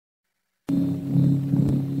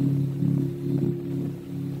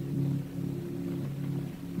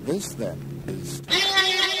This, then, is...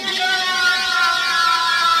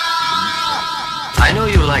 I know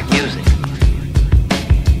you like music.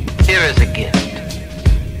 Here is a gift.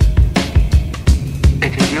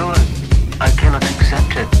 It is yours. I cannot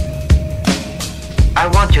accept it. I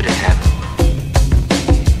want you to have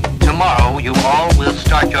it. Tomorrow, you all will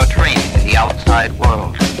start your training in the outside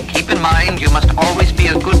world. Keep in mind, you must always be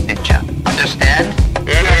a good ninja. Understand?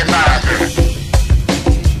 Yes, master.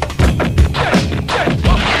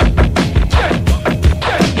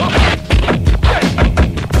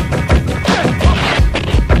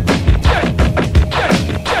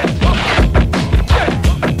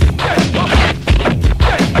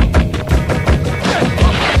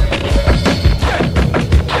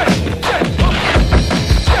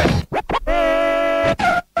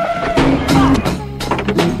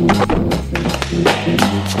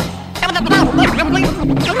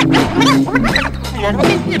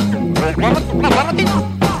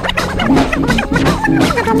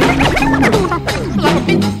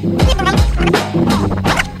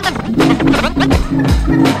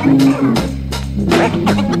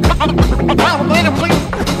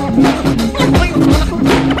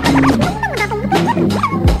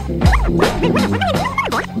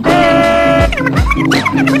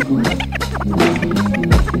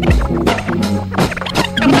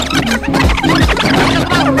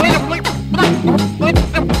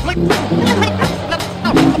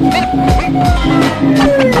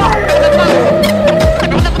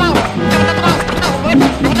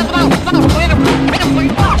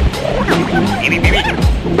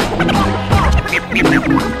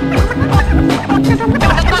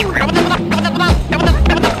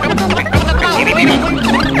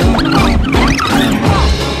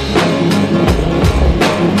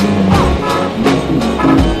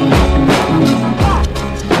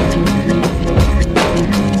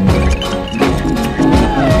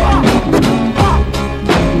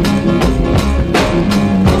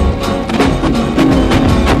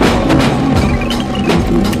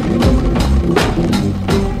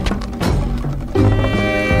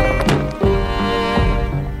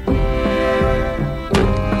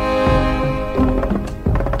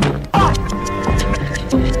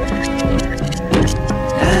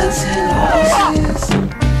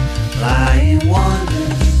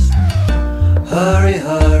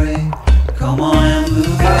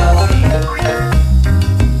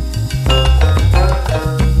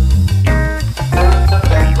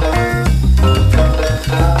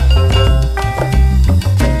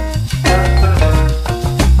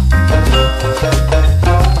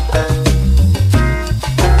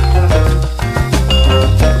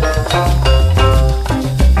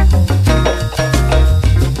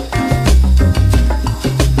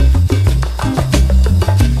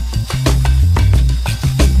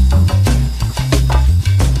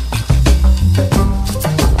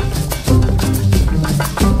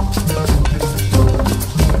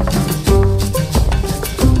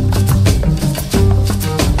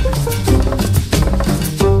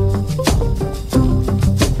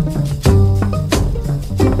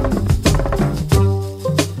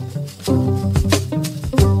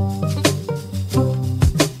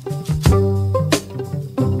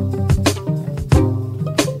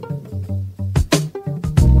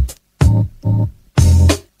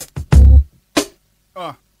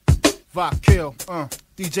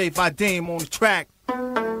 DJ Vadim on the track.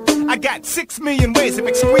 I got 6 million ways of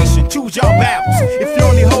excretion, choose your battles. If you're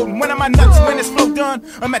only holding one of my nuts when this flow done,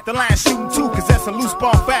 I'm at the line shooting two, cause that's a loose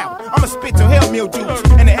ball foul. I'ma spit till hell mildews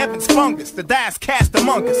and the heavens fungus, the dice cast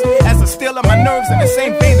among us. As I still on my nerves in the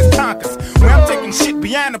same vein as Tonkas, where I'm taking shit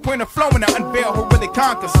beyond the point of flowing to unveil who really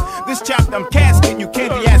conquers. This chapter I'm casting you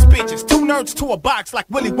candy ass bitches, 2 nerds to a box like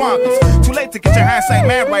Willy Wonka's. Too late to get your hindsight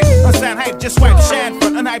man right, unsigned hype just right to shine for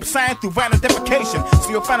unhyped sign through violent defecation.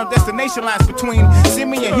 So your final destination lies between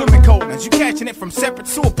semi and human coldness. You catching it from separate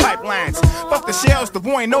sewer pipelines. Fuck the shells, the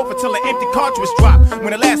war ain't over till the empty cartridge drop.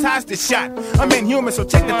 When the last hostage shot, I'm inhuman, so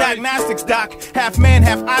check the diagnostics doc. Half man,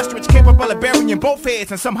 half ostrich, capable of burying both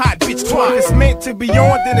heads in some hot bitch twat. If it's meant to be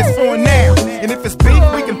on, then it's on now. And if it's beef,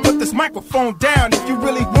 we can put this microphone down. If you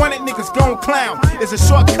really want it, niggas gon' clown. It's a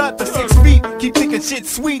shortcut to 6 feet. Keep thinking shit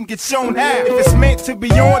sweet and get shown how. If it's meant to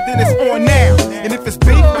be on, then it's on now. And if it's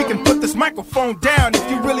beef, we can put this microphone down. If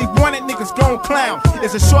you really want it, niggas gon' clown.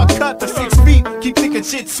 It's a shortcut to 6 feet. Keep thinking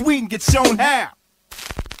shit sweet and get shown how.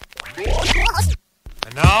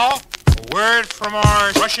 And now, a word from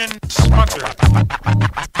our Russian sponsor.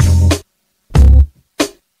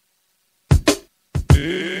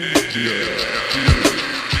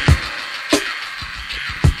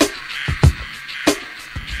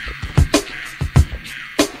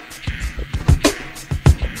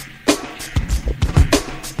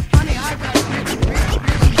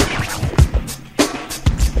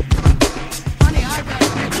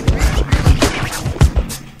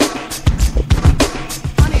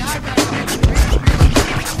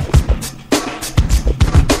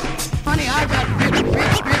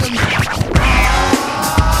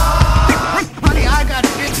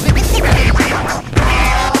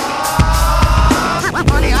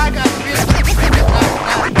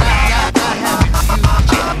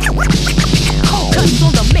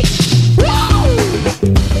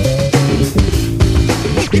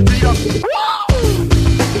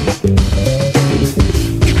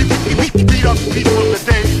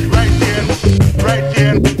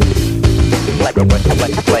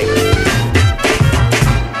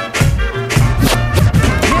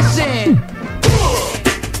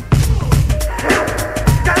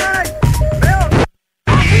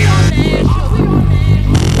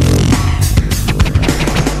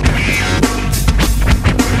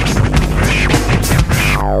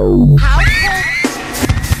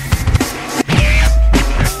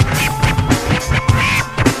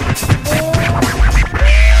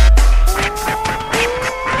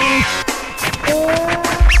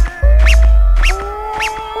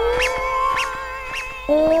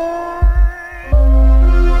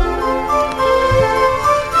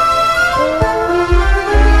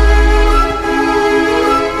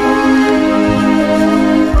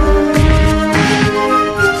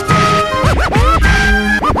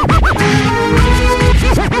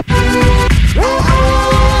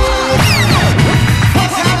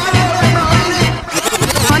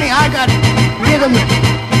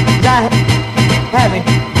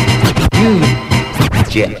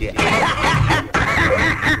 jet.